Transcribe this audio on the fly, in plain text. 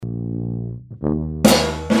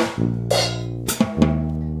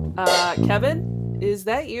Kevin, is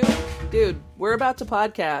that you? Dude, we're about to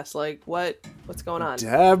podcast. Like, what's going on?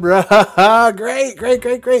 Deborah, great.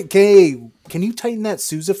 Okay, can you tighten that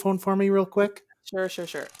sousaphone for me real quick? Sure.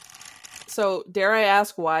 So, dare I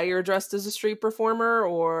ask why you're dressed as a street performer,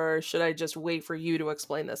 or should I just wait for you to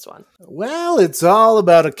explain this one? Well, it's all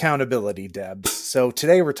about accountability, Debs. So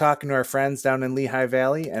today we're talking to our friends down in Lehigh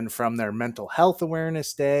Valley, and from their Mental Health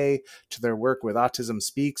Awareness Day to their work with Autism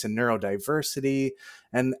Speaks and neurodiversity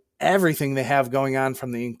and everything they have going on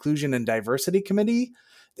from the Inclusion and Diversity Committee,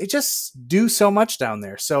 they just do so much down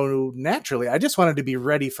there. So naturally, I just wanted to be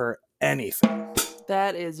ready for anything.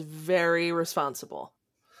 That is very responsible.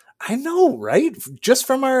 I know, right? Just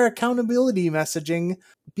from our accountability messaging,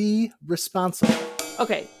 be responsible.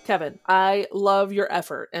 Okay, Kevin, I love your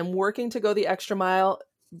effort and working to go the extra mile.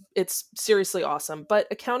 It's seriously awesome. But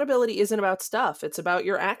accountability isn't about stuff. It's about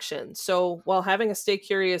your actions. So while having a stay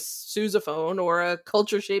curious sousaphone or a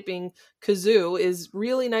culture shaping kazoo is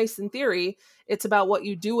really nice in theory, it's about what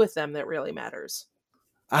you do with them that really matters.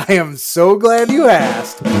 I am so glad you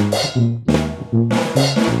asked.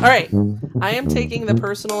 All right, I am taking the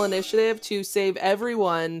personal initiative to save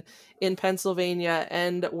everyone in Pennsylvania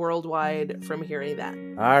and worldwide from hearing that.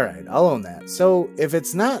 All right, I'll own that. So if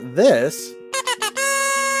it's not this,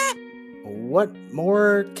 what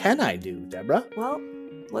more can I do, Deborah? Well,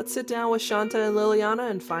 let's sit down with Shanta and Liliana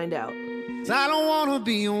and find out. I don't want to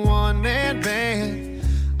be a one-man band.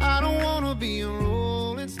 I don't want to be a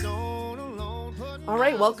Rolling Stone alone. All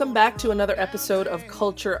right, welcome back to another episode of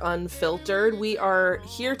Culture Unfiltered. We are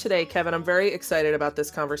here today, Kevin. I'm very excited about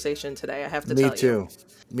this conversation today, I have to tell you.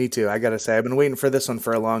 Me too. I gotta say, I've been waiting for this one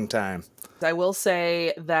for a long time. I will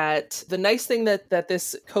say that the nice thing that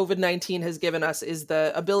this COVID-19 has given us is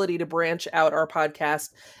the ability to branch out our podcast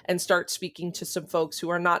and start speaking to some folks who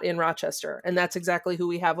are not in Rochester. And that's exactly who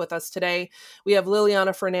we have with us today. We have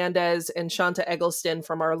Liliana Fernandez and Shanta Eggleston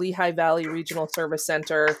from our Lehigh Valley Regional Service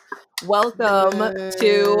Center. Welcome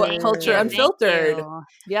to Culture Unfiltered.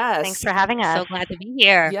 Yes. Thanks for having us. So glad to be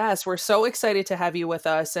here. Yes, we're so excited to have you with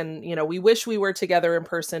us. And, we wish we were together in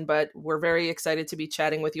person, but we're very excited to be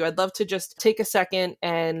chatting with you. I'd love to just take a second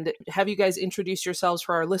and have you guys introduce yourselves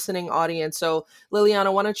for our listening audience. So,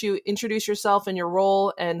 Liliana, why don't you introduce yourself and your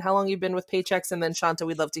role and how long you've been with Paychex? And then, Shanta,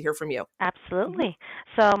 we'd love to hear from you. Absolutely.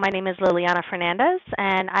 So my name is Liliana Fernandez,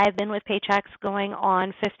 and I've been with Paychex going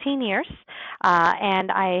on 15 years.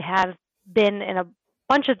 And I have been in a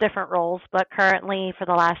bunch of different roles, but currently for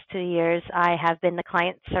the last 2 years, I have been the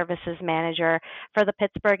client services manager for the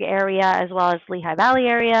Pittsburgh area, as well as Lehigh Valley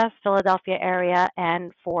area, Philadelphia area,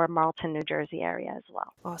 and for Marlton, New Jersey area as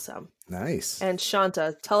well. Awesome. Nice. And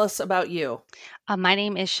Shanta, tell us about you. My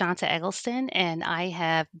name is Shanta Eggleston, and I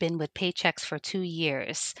have been with Paychex for 2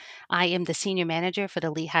 years. I am the senior manager for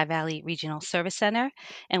the Lehigh Valley Regional Service Center,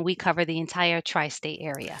 and we cover the entire tri-state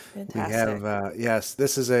area. Fantastic. We have, yes,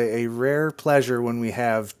 this is a rare pleasure when we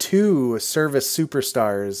have two service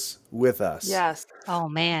superstars with us. Yes. Oh,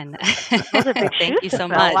 man. Those are big Thank you shoes so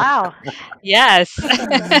to fill. much. Wow. Yes.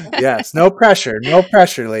 Yes, no pressure,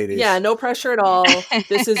 ladies. Yeah, no pressure at all.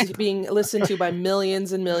 This is being listened to by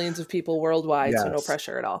millions and millions of people worldwide, so no Yes.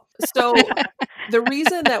 pressure at all. So the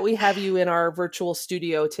reason that we have you in our virtual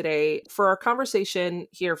studio today for our conversation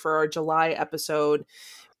here for our July episode,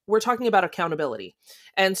 we're talking about accountability.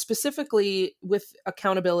 And specifically with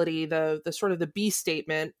accountability, the sort of the B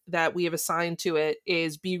statement that we have assigned to it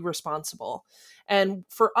is be responsible. And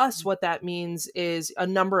for us, what that means is a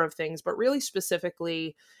number of things, but really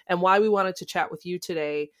specifically, and why we wanted to chat with you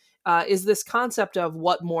today, is this concept of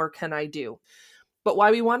what more can I do? But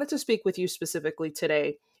why we wanted to speak with you specifically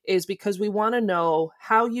today is because we want to know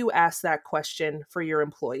how you ask that question for your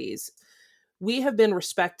employees. We have been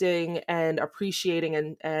respecting and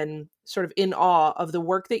appreciating and sort of in awe of the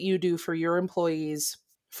work that you do for your employees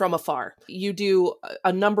from afar. You do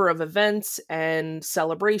a number of events and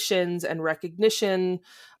celebrations and recognition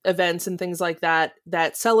events and things like that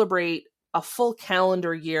celebrate a full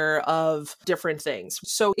calendar year of different things.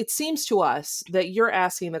 So it seems to us that you're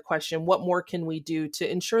asking the question, what more can we do to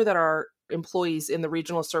ensure that our employees in the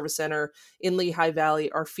Regional Service Center in Lehigh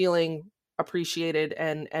Valley are feeling appreciated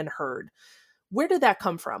and heard? Where did that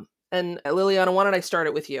come from? And Liliana, why don't I start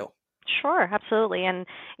it with you? Sure, absolutely. And,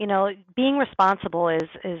 being responsible is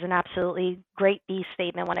an absolutely great B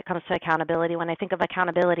statement when it comes to accountability. When I think of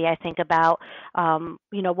accountability, I think about,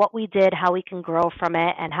 what we did, how we can grow from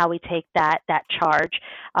it, and how we take that charge.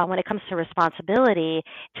 When it comes to responsibility,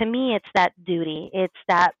 to me, it's that duty. It's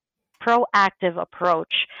that proactive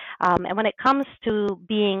approach. And when it comes to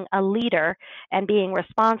being a leader and being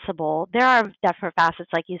responsible, there are different facets,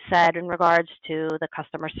 like you said, in regards to the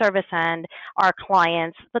customer service end, our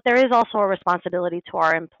clients, but there is also a responsibility to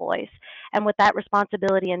our employees. And with that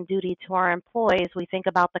responsibility and duty to our employees, we think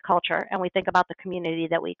about the culture and we think about the community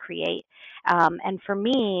that we create. And for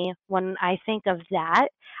me, when I think of that,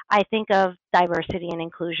 I think of diversity and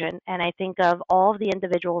inclusion, and I think of all of the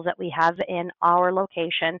individuals that we have in our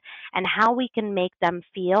location and how we can make them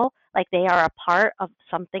feel like they are a part of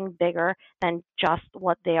something bigger than just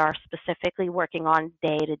what they are specifically working on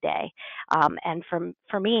day to day. And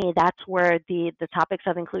for me, that's where the topics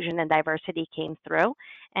of inclusion and diversity came through.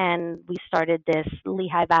 And we started this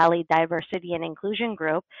Lehigh Valley Diversity and Inclusion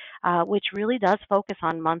Group, which really does focus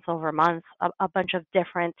on month over month a bunch of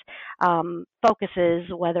different focuses,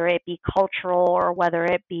 whether it be cultural or whether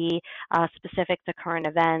it be specific to current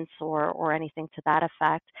events or anything to that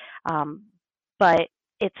effect. But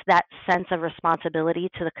it's that sense of responsibility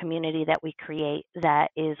to the community that we create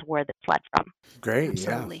that is where this led from. Great,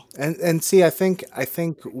 Absolutely. yeah. And see, I think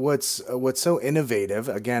what's so innovative,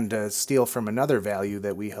 again, to steal from another value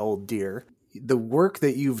that we hold dear, the work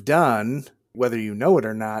that you've done, whether you know it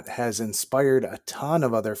or not, has inspired a ton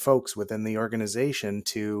of other folks within the organization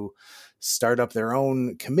to start up their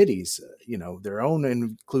own committees, their own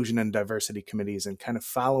inclusion and diversity committees, and kind of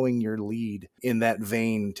following your lead in that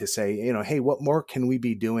vein to say, hey, what more can we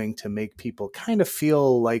be doing to make people kind of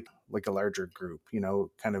feel like a larger group,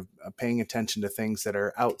 kind of paying attention to things that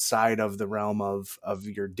are outside of the realm of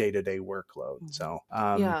your day-to-day workload. So,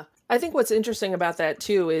 yeah. I think what's interesting about that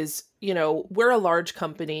too is, we're a large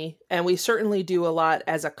company and we certainly do a lot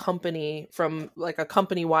as a company from like a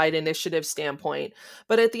company-wide initiative standpoint.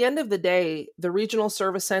 But at the end of the day, the regional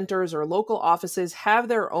service centers or local offices have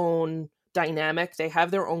their own dynamic. They have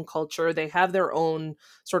their own culture. They have their own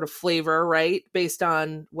sort of flavor, right? Based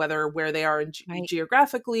on where they are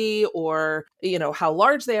geographically or, how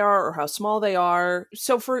large they are or how small they are.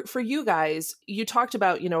 So for you guys, you talked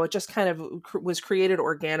about, it just kind of was created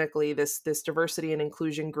organically, this diversity and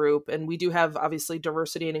inclusion group. And we do have obviously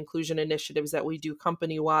diversity and inclusion initiatives that we do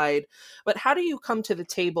company wide, but how do you come to the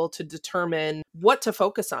table to determine what to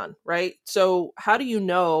focus on, right? So how do you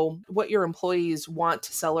know what your employees want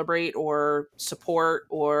to celebrate or support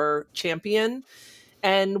or champion?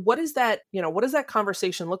 And what is that, what does that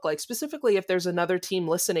conversation look like? Specifically, if there's another team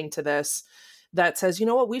listening to this that says,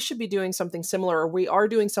 what, we should be doing something similar, or we are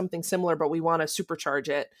doing something similar, but we want to supercharge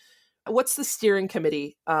it. What's the steering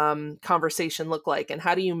committee conversation look like? And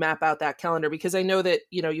how do you map out that calendar? Because I know that,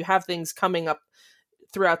 you have things coming up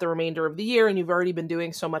throughout the remainder of the year, and you've already been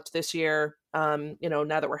doing so much this year, now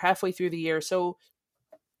that we're halfway through the year. So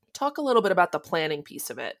talk a little bit about the planning piece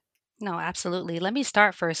of it. No, absolutely. Let me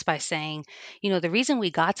start first by saying, the reason we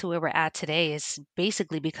got to where we're at today is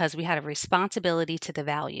basically because we had a responsibility to the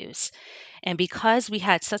values. And because we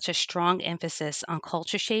had such a strong emphasis on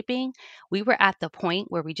culture shaping, we were at the point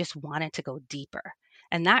where we just wanted to go deeper.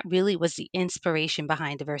 And that really was the inspiration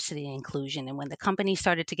behind diversity and inclusion. And when the company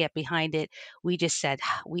started to get behind it, we just said,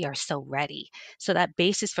 we are so ready. So that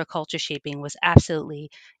basis for culture shaping was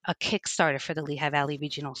absolutely a Kickstarter for the Lehigh Valley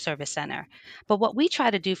Regional Service Center. But what we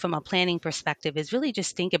try to do from a planning perspective is really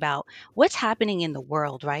just think about what's happening in the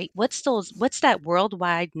world, right? What's that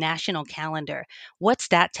worldwide national calendar? What's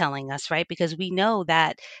that telling us, right? Because we know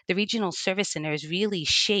that the regional service center is really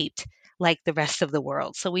shaped like the rest of the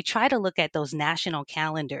world. So we try to look at those national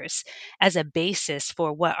calendars as a basis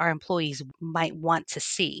for what our employees might want to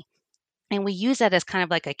see. And we use that as kind of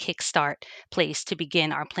like a kickstart place to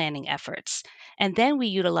begin our planning efforts. And then we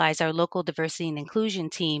utilize our local diversity and inclusion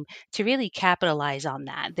team to really capitalize on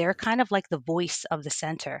that. They're kind of like the voice of the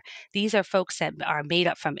center. These are folks that are made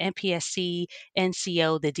up from MPSC,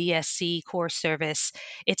 NCO, the DSC, core service.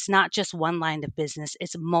 It's not just one line of business,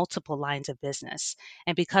 it's multiple lines of business.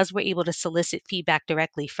 And because we're able to solicit feedback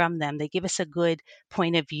directly from them, they give us a good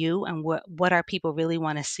point of view on what our people really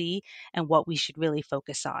want to see and what we should really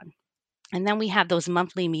focus on. And then we have those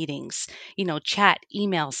monthly meetings, chat,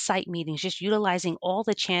 emails, site meetings, just utilizing all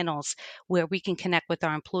the channels where we can connect with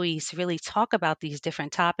our employees to really talk about these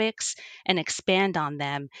different topics and expand on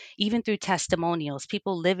them, even through testimonials,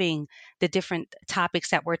 people living the different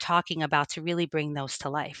topics that we're talking about to really bring those to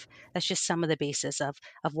life. That's just some of the basis of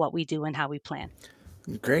what we do and how we plan.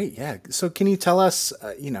 Great. Yeah. So can you tell us,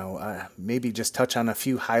 maybe just touch on a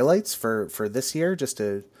few highlights for this year, just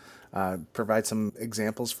to provide some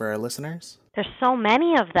examples for our listeners? There's so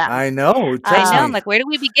many of them. I know. I'm like, where do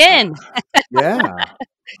we begin? Yeah.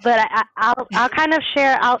 but I'll kind of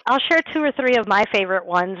share. I'll share two or three of my favorite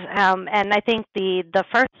ones. And I think the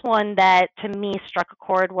first one that to me struck a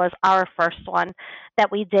chord was our first one that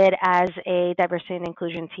we did as a diversity and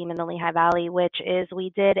inclusion team in the Lehigh Valley, which is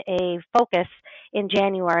we did a focus in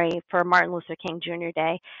January for Martin Luther King Jr.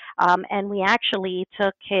 Day, and we actually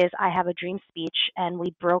took his "I Have a Dream" speech and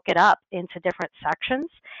we broke it up into different sections,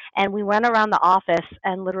 and we went around the office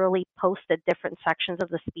and literally posted different sections of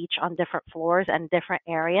the speech on different floors and different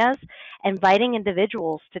areas, inviting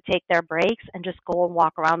individuals to take their breaks and just go and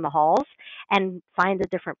walk around the halls and find the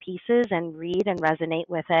different pieces and read and resonate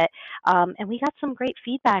with it. And we got some great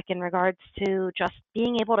feedback in regards to just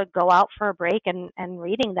being able to go out for a break and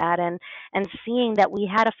reading that and seeing that we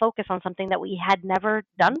had a focus on something that we had never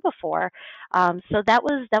done before. So that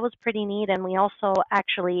was pretty neat. And we also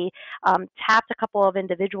actually tapped a couple of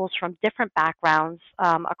individuals from different backgrounds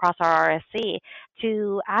across our RSC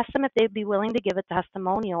to ask them if they'd be willing to give a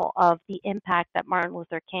testimonial of the impact that Martin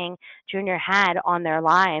Luther King Jr. had on their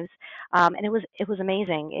lives. And it was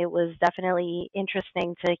amazing. It was definitely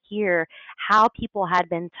interesting to hear how people had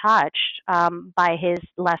been touched by his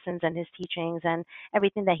lessons and his teachings and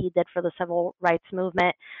everything that he did for the civil rights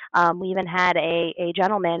movement. We even had a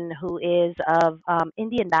gentleman who is of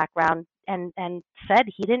Indian background and said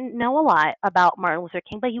he didn't know a lot about Martin Luther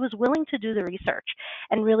King, but he was willing to do the research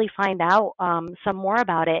and really find out some more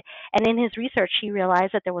about it. And in his research, he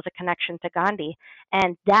realized that there was a connection to Gandhi,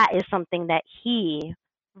 and that is something that he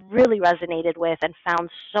really resonated with and found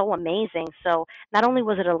so amazing. So not only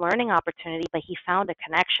was it a learning opportunity, but he found a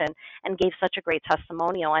connection and gave such a great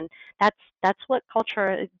testimonial. And that's what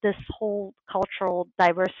culture, this whole cultural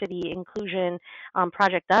diversity inclusion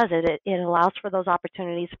project does. It allows for those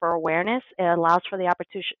opportunities for awareness. It allows for the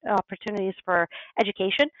opportunities for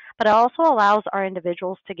education, but it also allows our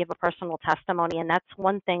individuals to give a personal testimony. And that's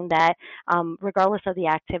one thing that, regardless of the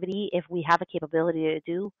activity, if we have a capability to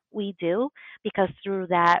do, we do, because through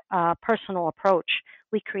that personal approach,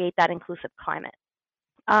 we create that inclusive climate.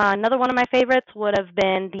 Another one of my favorites would have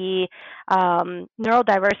been the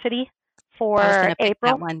neurodiversity I was for going to pick that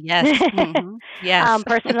April. one. Yes. Yes.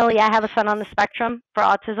 Personally, I have a son on the spectrum for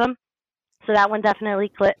autism, so that one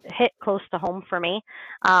definitely hit close to home for me.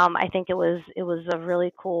 I think it was a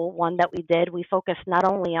really cool one that we did. We focused not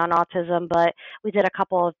only on autism, but we did a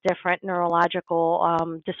couple of different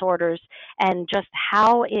neurological disorders, and just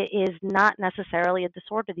how it is not necessarily a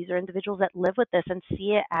disorder. These are individuals that live with this and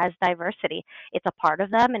see it as diversity. It's a part of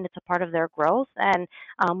them and it's a part of their growth. And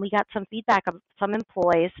we got some feedback of some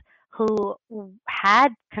employees who had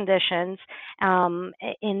conditions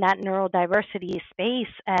in that neurodiversity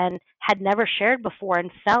space and had never shared before and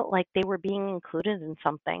felt like they were being included in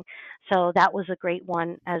something. So that was a great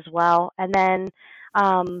one as well. And then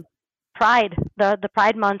um, Pride, the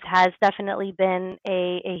Pride Month has definitely been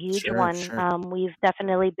a huge Sure, one. sure. We've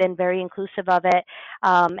definitely been very inclusive of it,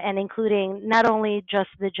 and including not only just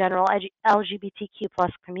the general LGBTQ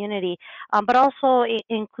plus community, but also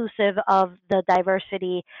inclusive of the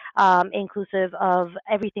diversity, inclusive of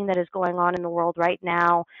everything that is going on in the world right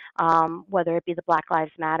now, whether it be the Black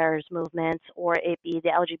Lives Matters movements or it be the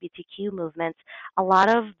LGBTQ movements. A lot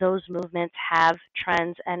of those movements have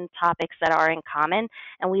trends and topics that are in common,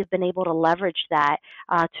 and we've been able to leverage that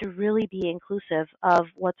to really be inclusive of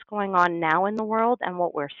what's going on now in the world and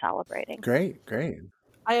what we're celebrating. Great, great.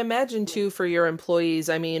 I imagine too for your employees.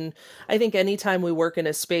 I mean, I think anytime we work in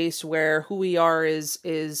a space where who we are is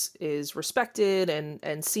respected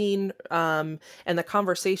and seen, and the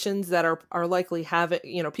conversations that are likely having,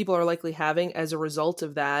 people are likely having as a result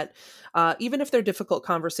of that, even if they're difficult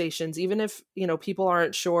conversations, even if people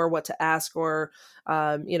aren't sure what to ask or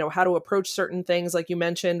how to approach certain things, like you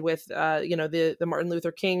mentioned with the Martin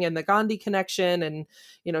Luther King and the Gandhi connection,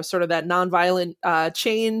 and sort of that nonviolent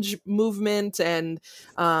change movement, and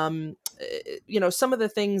some of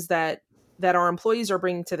the things that our employees are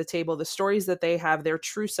bringing to the table, the stories that they have, their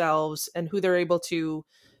true selves, and who they're able to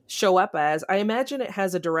show up as. I imagine it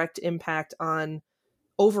has a direct impact on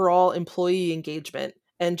overall employee engagement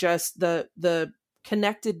and just the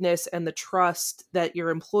connectedness and the trust that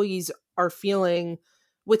your employees are feeling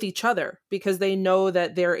with each other, because they know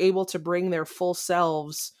that they're able to bring their full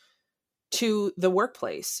selves to the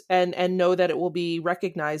workplace and know that it will be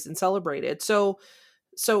recognized and celebrated. So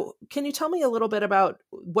can you tell me a little bit about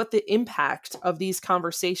what the impact of these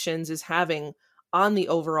conversations is having on the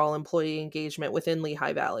overall employee engagement within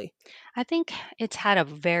Lehigh Valley? I think it's had a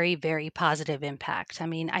very, very positive impact. I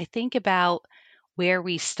mean, I think about where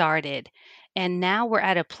we started, and now we're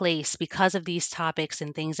at a place because of these topics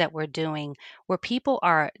and things that we're doing where people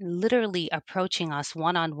are literally approaching us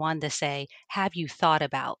one on one to say, "Have you thought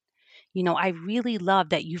about?" I really love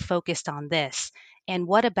that you focused on this. And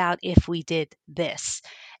what about if we did this?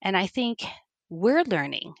 And I think we're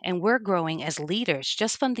learning and we're growing as leaders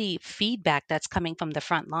just from the feedback that's coming from the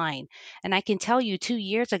front line. And I can tell you, 2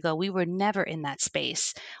 years ago, we were never in that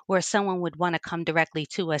space where someone would want to come directly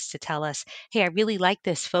to us to tell us, hey, I really like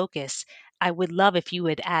this focus. I would love if you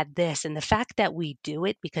would add this. And the fact that we do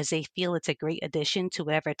it because they feel it's a great addition to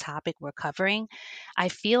whatever topic we're covering, I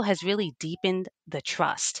feel has really deepened the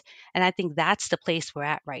trust. And I think that's the place we're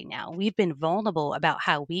at right now. We've been vulnerable about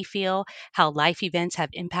how we feel, how life events have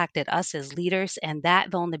impacted us as leaders, and that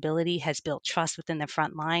vulnerability has built trust within the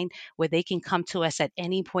front line where they can come to us at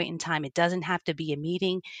any point in time. It doesn't have to be a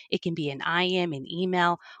meeting, it can be an IM, an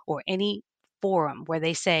email, or any forum where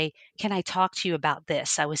they say, can I talk to you about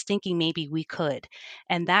this? I was thinking maybe we could.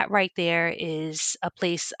 And that right there is a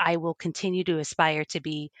place I will continue to aspire to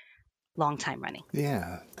be long time running.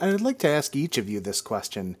 Yeah. I'd like to ask each of you this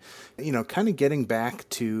question, kind of getting back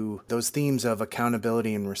to those themes of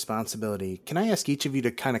accountability and responsibility. Can I ask each of you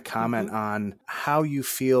to kind of comment on how you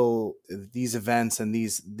feel these events and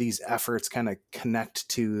these efforts kind of connect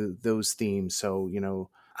to those themes? So,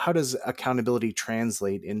 how does accountability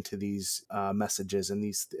translate into these messages and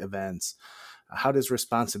these events? How does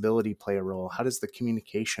responsibility play a role? How does the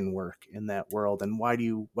communication work in that world? And why do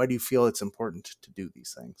you feel it's important to do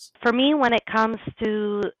these things? For me, when it comes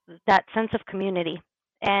to that sense of community,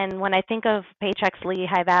 and when I think of Paychex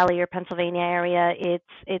Lehigh Valley or Pennsylvania area,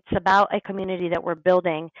 it's about a community that we're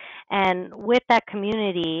building, and with that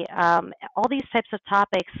community, all these types of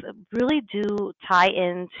topics really do tie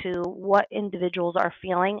into what individuals are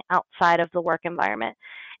feeling outside of the work environment.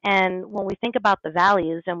 And when we think about the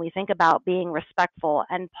values and we think about being respectful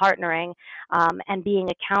and partnering and being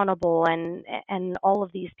accountable and all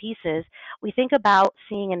of these pieces, we think about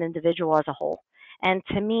seeing an individual as a whole. And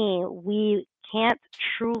to me, we can't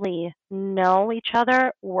truly know each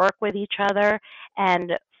other, work with each other,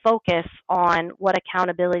 and focus on what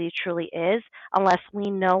accountability truly is unless we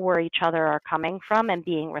know where each other are coming from and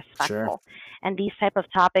being respectful. Sure. And these type of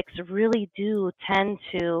topics really do tend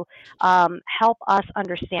to help us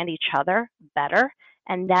understand each other better.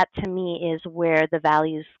 And that to me is where the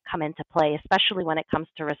values come into play, especially when it comes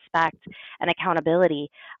to respect and accountability,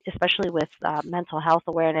 especially with mental health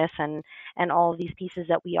awareness and all of these pieces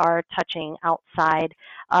that we are touching outside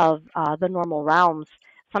of the normal realms.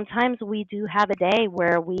 Sometimes we do have a day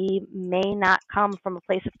where we may not come from a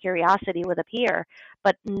place of curiosity with a peer,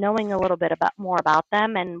 but knowing a little bit more about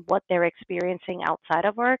them and what they're experiencing outside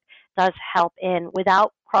of work does help in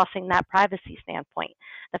without crossing that privacy standpoint.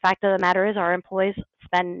 The fact of the matter is our employees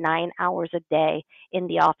spend 9 hours a day in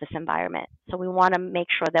the office environment. So we want to make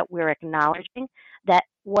sure that we're acknowledging that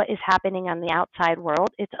what is happening on the outside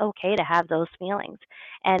world, it's okay to have those feelings,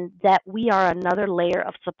 and that we are another layer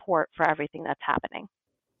of support for everything that's happening.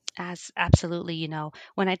 As absolutely,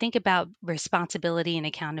 when I think about responsibility and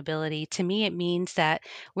accountability, to me, it means that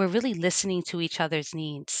we're really listening to each other's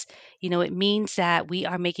needs. It means that we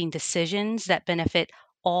are making decisions that benefit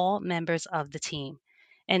all members of the team.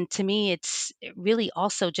 And to me, it's really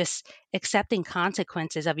also just accepting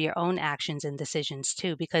consequences of your own actions and decisions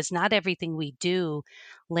too, because not everything we do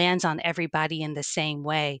lands on everybody in the same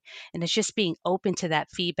way. And it's just being open to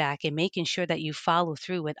that feedback and making sure that you follow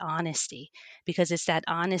through with honesty, because it's that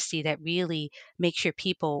honesty that really makes your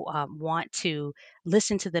people want to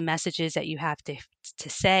listen to the messages that you have to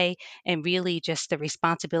say, and really just the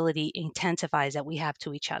responsibility intensifies that we have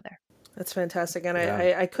to each other. That's fantastic. And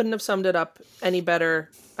Yeah. I couldn't have summed it up any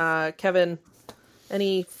better. Kevin,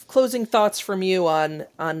 any closing thoughts from you on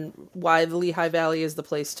why the Lehigh Valley is the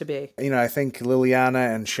place to be? I think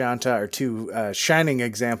Liliana and Shanta are two shining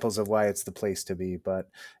examples of why it's the place to be. But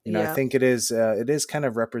I think it is kind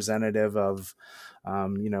of representative of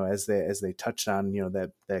as they touched on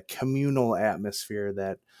that communal atmosphere,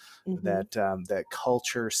 that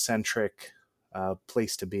culture centric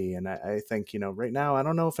place to be. And I think right now I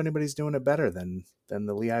don't know if anybody's doing it better than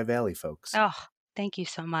the Lehigh Valley folks. Oh, thank you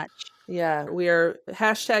so much. Yeah, we are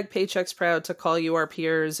 #Paychex proud to call you our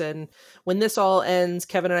peers. And when this all ends,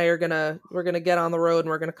 Kevin and I we're gonna get on the road and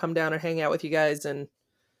we're gonna come down and hang out with you guys and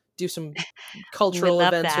do some cultural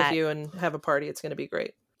events with you and have a party. It's gonna be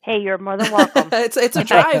great. Hey, you're more than welcome. It's a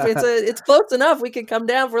drive. It's close enough. We can come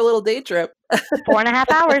down for a little day trip. 4.5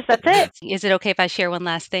 hours. That's it. Is it okay if I share one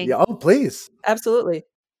last thing? Yeah, oh, please. Absolutely.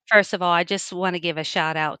 First of all, I just want to give a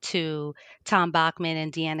shout out to Tom Bachman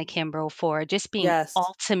and Deanna Kimbrough for just being Yes.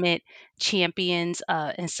 ultimate champions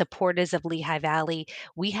and supporters of Lehigh Valley.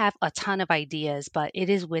 We have a ton of ideas, but it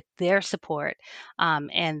is with their support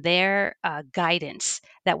and their guidance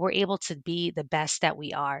that we're able to be the best that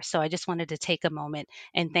we are. So I just wanted to take a moment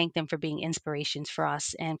and thank them for being inspirations for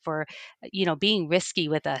us and for, being risky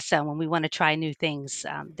with us when we want to try new things.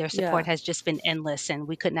 Their support Yeah. has just been endless, and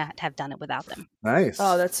we could not have done it without them. Nice.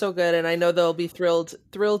 Oh, that's so good. And I know they'll be thrilled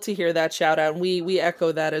to hear that shout out. And we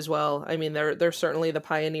echo that as well. I mean, they're certainly the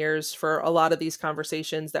pioneers for a lot of these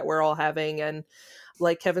conversations that we're all having. And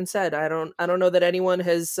like Kevin said, I don't know that anyone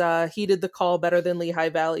has heeded the call better than Lehigh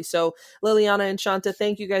Valley. So Liliana and Shanta,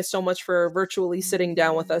 thank you guys so much for virtually sitting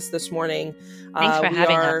down with us this morning. Thanks for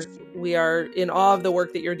having us. We are in awe of the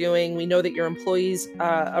work that you're doing. We know that your employees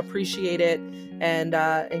appreciate it and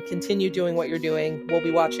continue doing what you're doing. We'll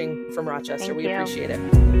be watching from Rochester. Thank We you. appreciate it.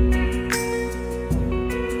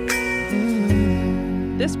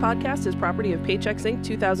 This podcast is property of Paychex Inc.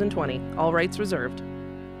 2020. All rights reserved.